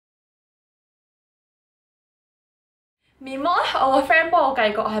面膜咧，我個 friend 幫我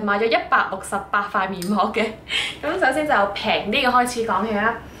計過，係買咗168塊面膜嘅。咁首先就平啲嘅開始講起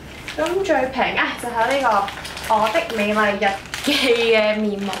啦。咁最平啊就係呢個我的美麗日記嘅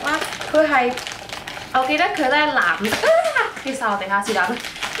面膜啦。佢係我記得佢咧藍色，跌曬我地下是但啦。呢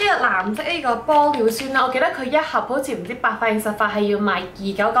個藍色呢個玻尿酸啦，我記得佢一盒好似唔知8塊定10塊係要賣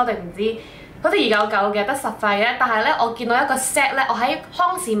299定唔知。好似299嘅，得10塊嘅，但係咧我見到一個 set 咧，我喺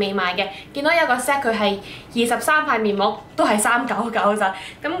康士美買嘅，見到有個 set 佢係23塊面膜，都係399咋。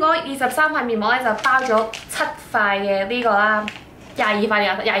咁嗰23塊面膜咧就包咗7塊嘅呢個啦，22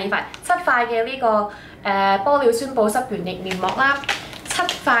塊7塊嘅呢個玻尿酸保濕原液面膜啦，7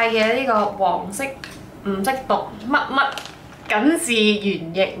塊嘅呢個黃色唔識讀乜乜緊緻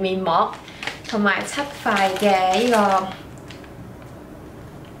原液面膜，同埋7塊嘅呢個。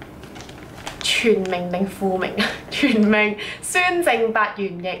全名定副名啊？全名酸淨白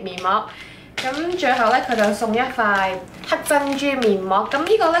原液面膜。咁最後咧，佢就送一塊黑珍珠面膜。咁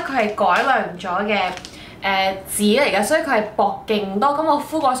呢個咧，佢係改良咗嘅紙嚟嘅，所以佢係薄勁多。咁我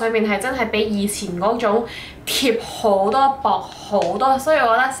敷過上面係真係比以前嗰種貼好多、薄好多。所以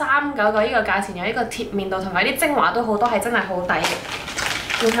我覺得399呢個價錢有呢個貼面度同埋啲精華都好多，係真係好抵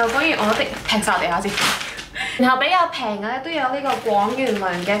嘅。然後講完我的平曬地下先。然後比較平嘅咧都有呢個廣源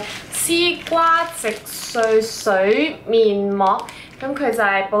輪嘅絲瓜植萃水面膜，咁佢就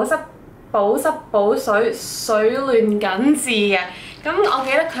係保濕、補水、水嫩緊緻嘅。咁我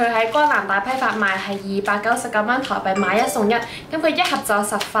記得佢喺江南大批發賣係299蚊台幣買1送1，咁佢一盒就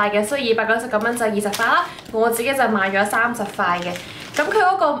10塊嘅，所以299蚊就20塊啦。我自己就買咗30塊嘅，咁佢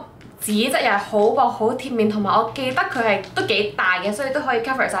嗰個紙質又係好薄好貼面，同埋我記得佢係都幾大嘅，所以都可以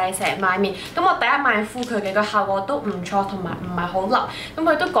cover 晒你成塊面。咁我第一晚敷佢嘅個效果都唔錯，同埋唔係好腍。咁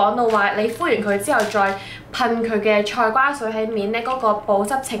佢都講到話，你敷完佢之後再噴佢嘅菜瓜水喺面咧，嗰個保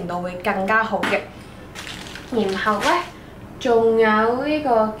濕程度會更加好嘅。然後咧，仲有呢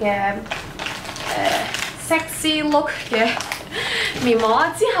個嘅sexy look 嘅面膜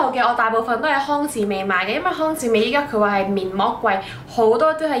啦，之後嘅我大部分都係康士美買嘅，因為康士美依家佢話係面膜貴，好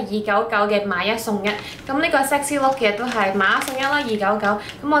多都係299嘅買1送1。咁呢個 sexy look 嘅都係買1送1啦，299。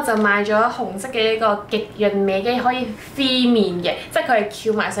咁我就買咗紅色嘅呢個極潤美肌，可以飛面嘅，即係佢係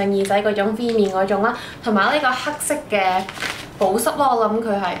翹埋上耳仔嗰種飛面嗰種啦，同埋呢個黑色嘅保濕咯，我諗佢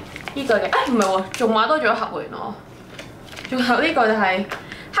係呢個嘅。唔係喎，仲買多咗一盒喎原來。仲有呢個就係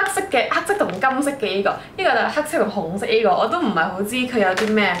黑色同金色嘅呢個，呢個就係黑色同紅色呢個，我都唔係好知佢有啲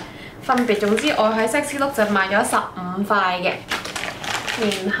咩分別。總之我喺 Sexy Look 就買咗15塊嘅。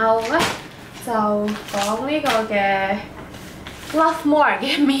然後咧就講呢個嘅 Love More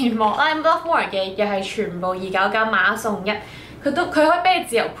嘅面膜啦，Love More 嘅又係全部299買1送1。佢可以俾你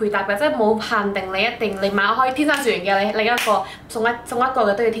自由配搭嘅，即係冇限定你一定你買開天生雪蓮嘅，你另一個送一個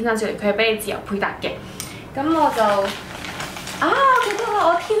嘅都要天生雪蓮，佢係俾你自由配搭嘅。咁我就我記得啦，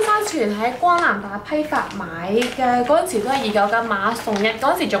我天生雪蓮喺江南大批發買嘅，嗰陣時都係299買1送1，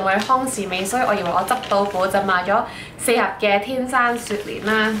嗰陣時仲會康士美，所以我以為我執到寶就買咗4盒嘅天生雪蓮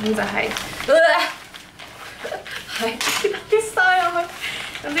啦，咁就係跌曬落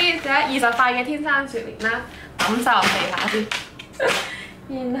去。咁呢就20塊嘅天生雪蓮啦，抌曬落地下先。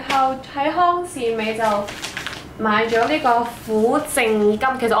然後喺康士美就買咗呢個苦淨金，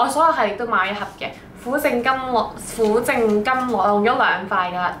其實我所有系列都買1盒嘅。苦淨金樂用咗2塊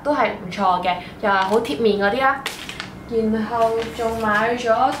㗎啦，都係唔錯嘅，又係好貼面嗰啲啦。然後仲買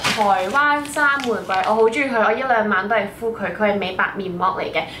咗台灣山玫瑰，我好中意佢，我一兩晚都係敷佢，佢係美白面膜嚟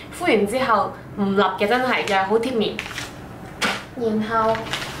嘅，敷完之後唔立嘅，真係又係好貼面。然後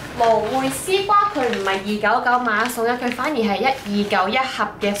蘆薈絲瓜佢唔係299買1送1，佢反而係129一盒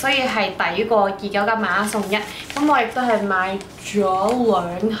嘅，所以係抵過299買1送1。咁我亦都係買咗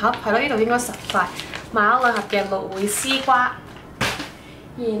2盒，係咯，呢度應該10塊。買咗2盒嘅蘆薈絲瓜，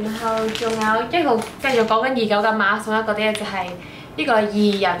然後仲有一路繼續講緊299買1送1嗰啲咧，就係呢個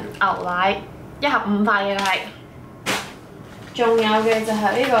2人牛奶1盒5塊嘅係，仲有嘅就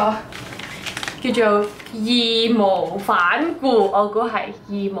係呢個叫做義無反顧，我估係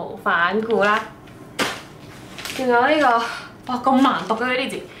義無反顧啦。仲有呢個哇咁難讀嘅呢啲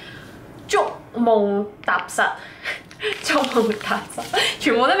字，築夢踏實，築夢踏實，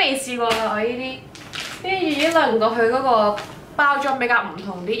全部都未試過㗎我呢啲。呢啲已經輪過佢嗰個包裝比較唔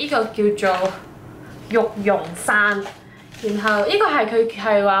同啲，呢個叫做玉容散，然後呢個係佢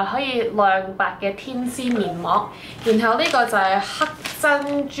係話可以亮白嘅天絲面膜，然後呢個就係黑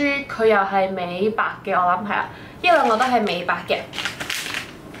珍珠，佢又係美白嘅，我諗係啊，呢兩個都係美白嘅。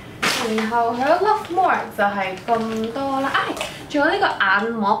然後喺 Love More 就係咁多啦，仲有呢個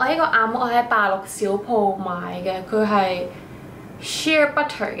眼膜，呢個眼膜我喺86小鋪買嘅，佢係 Shea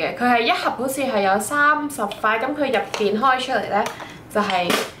Butter 嘅，佢係一盒好似係有30塊，咁佢入邊開出嚟咧就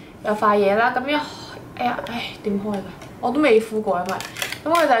係、有塊嘢啦，咁點開㗎？我都未敷過，因為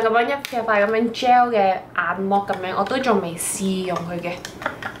咁佢就係咁樣一塊咁樣 gel 嘅眼膜咁樣，我都仲未試用佢嘅。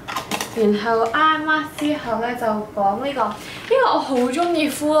然後 eye mask 之後咧就講呢個，因為我好中意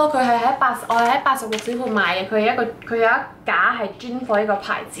敷咯，我係喺86小鋪買嘅，佢有一架係專貨呢個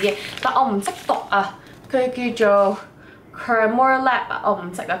牌子嘅，但我唔識讀啊，佢叫做 Cremor Lab 啊，我唔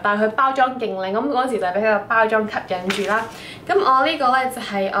識啊，但係佢包裝勁靚，咁嗰時就俾佢個包裝吸引住啦。咁我呢個咧就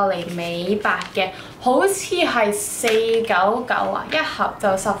係我嚟美白嘅，好似係499啊，一盒就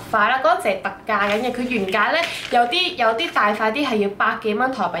10塊啦。嗰陣時係特價緊嘅，佢原價咧有啲大塊啲係要100幾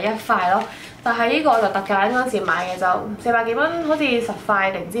蚊台幣一塊咯，但係呢個就特價緊嗰陣時買嘅就400幾蚊，好似10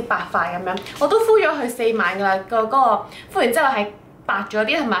塊定唔知8塊咁樣。我都敷咗佢4晚㗎啦，嗰個敷完之後係白咗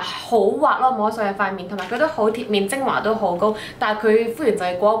啲，同埋好滑咯，摸上去塊面，同埋佢都好貼面，精華都好高，但係佢敷完就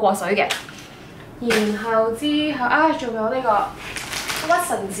係過水嘅。然後之後仲有呢個屈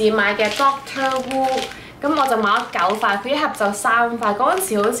臣氏買嘅 Dr. Wu， 咁我就買咗9塊，佢一盒就3塊，嗰陣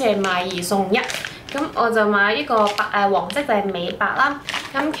時好似係買2送1，咁我就買呢個黃色就係美白啦，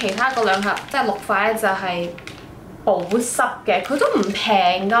咁其他嗰2盒即係6塊咧就係保濕嘅，佢都唔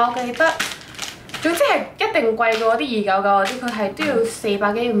平㗎，我記得。總之係一定貴過啲299嗰啲，佢係都要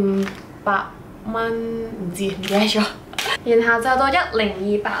400幾500蚊，唔記得咗。然後就到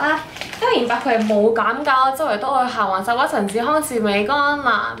1028啦，1028佢係冇減價，周圍都去行橫曬屈臣氏、康士美、江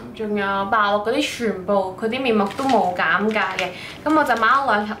南，仲有86嗰啲全部佢啲面膜都冇減價嘅。咁我就買咗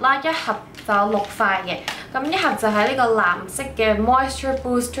2盒啦，一盒就有6塊嘅。咁一盒就係呢個藍色嘅 Moisture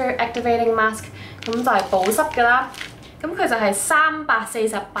Booster Activating Mask， 咁就係保濕㗎啦。咁佢就係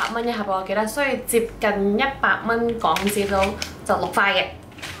348蚊一盒，我記得，所以接近100蚊港紙到就6塊嘅。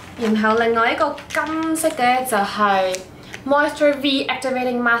然後另外一個金色嘅就係 Moisture V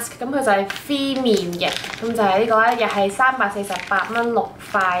Activating Mask， 咁佢就係飛面嘅，咁就係呢個咧，又係348蚊6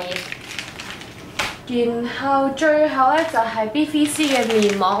塊嘅。然後最後咧就係 BVC 嘅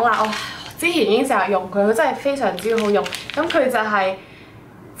面膜啦，我之前已經成日用佢，佢真係非常之好用。咁佢就係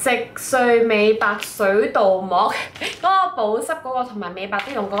植萃美白水導膜，嗰個保濕嗰個同埋美白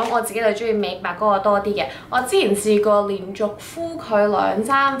都用過，我自己就中意美白嗰個多啲嘅。我之前試過連續敷佢2、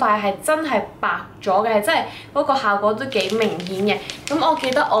3塊，係真係白咗嘅，即係嗰個效果都幾明顯嘅。咁我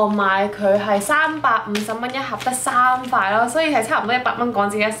記得我買佢係350蚊一盒，得3塊咯，所以係差唔多100蚊港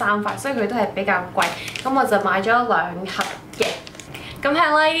紙嘅3塊，所以佢都係比較貴。咁我就買咗2盒嘅。咁係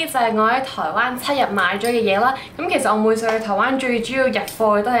啦，呢啲就係我喺台灣7日買咗嘅嘢啦。咁其實我每次去台灣最主要入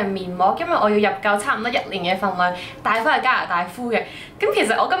貨嘅都係面膜，因為我要入夠差唔多1年嘅份量，帶翻去加拿大敷嘅。咁其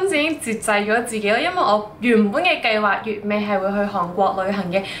實我今次已經節制咗自己咯，因為我原本嘅計劃月尾係會去韓國旅行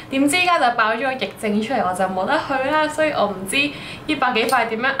嘅，點知依家就爆咗個疫症出嚟，我就冇得去啦。所以我唔知呢100幾塊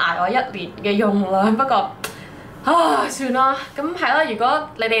點樣捱我1年嘅用量。不過算啦。咁係啦，如果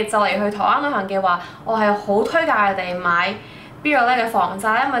你哋就嚟去台灣旅行嘅話，我係好推介你哋買Bioré嘅防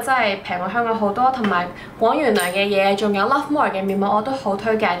曬，因為真係平過香港好多，同埋廣源良嘅嘢，仲有 Lovemore 嘅面膜我都好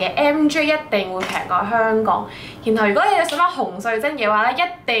推介嘅。MJ 一定會平過香港。然後如果你哋想買紅穗晶嘅話咧，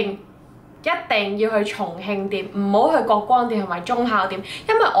一定要去重慶店，唔好去國光店同埋忠孝店，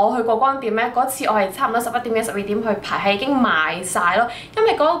因為我去國光店咧嗰次我係差唔多11點幾12點去排，係已經賣晒咯。因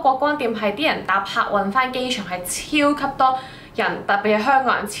為嗰個國光店係啲人搭客運翻機場係超級多人，特別係香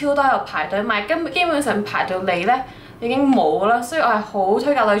港人超多喺度排隊買，基本上排到你咧已經冇啦，所以我係好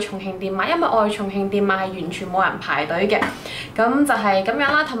推介你去重慶店買，因為我去重慶店買係完全冇人排隊嘅。咁就係咁樣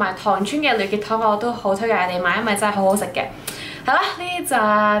啦，同埋糖川嘅lychee糖我都好推介你哋買，因為真係好好食嘅。係啦，呢啲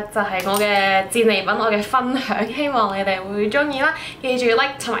就係我嘅戰利品，我嘅分享，希望你哋會中意啦。記住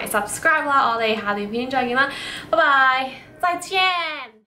like 同埋 subscribe 啦，我哋下段片再見啦，拜拜，再見。